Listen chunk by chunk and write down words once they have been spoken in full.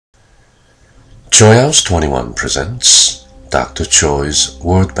Choi House 21 presents Dr. Choi's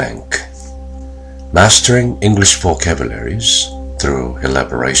WordBank, Mastering English Vocabularies through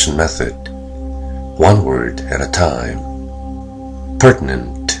Elaboration Method, one word at a time.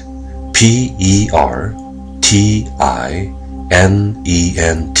 Pertinent, P-E-R-T-I-N-E-N-T,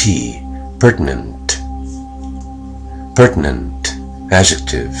 pertinent. Pertinent,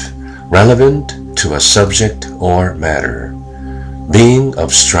 adjective, relevant to a subject or matter, being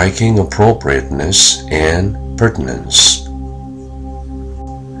of striking appropriateness and pertinence.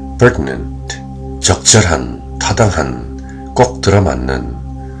 Pertinent, 적절한, 타당한, 꼭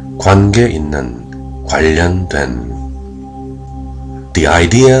들어맞는, 관계 있는, 관련된. The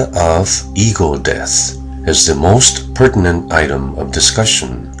idea of ego death is the most pertinent item of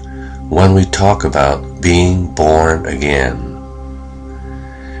discussion when we talk about being born again.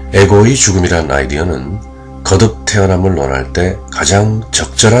 에고의 죽음이란 아이디어는 거듭 태어남을 논할 때 가장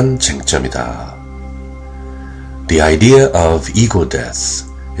적절한 쟁점이다. The idea of ego death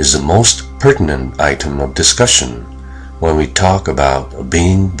is the most pertinent item of discussion when we talk about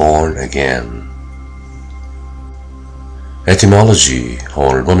being born again. Etymology,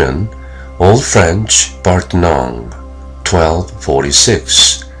 오늘 보면 Old French pertinent,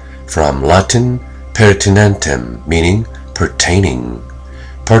 1246, from Latin pertinentem, meaning pertaining,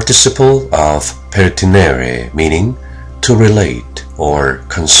 participle of pertinere, meaning to relate or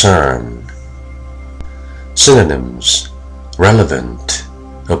concern. Synonyms: relevant,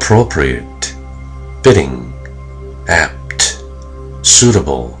 appropriate, fitting, apt,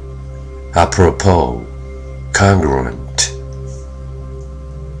 suitable, apropos, congruent.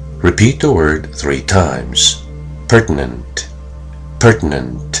 Repeat the word 3 times. Pertinent,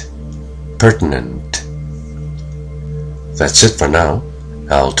 pertinent, pertinent. That's it for now.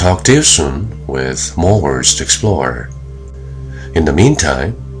 I'll talk to you soon with more words to explore. In the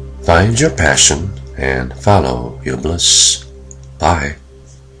meantime, find your passion and follow your bliss. Bye.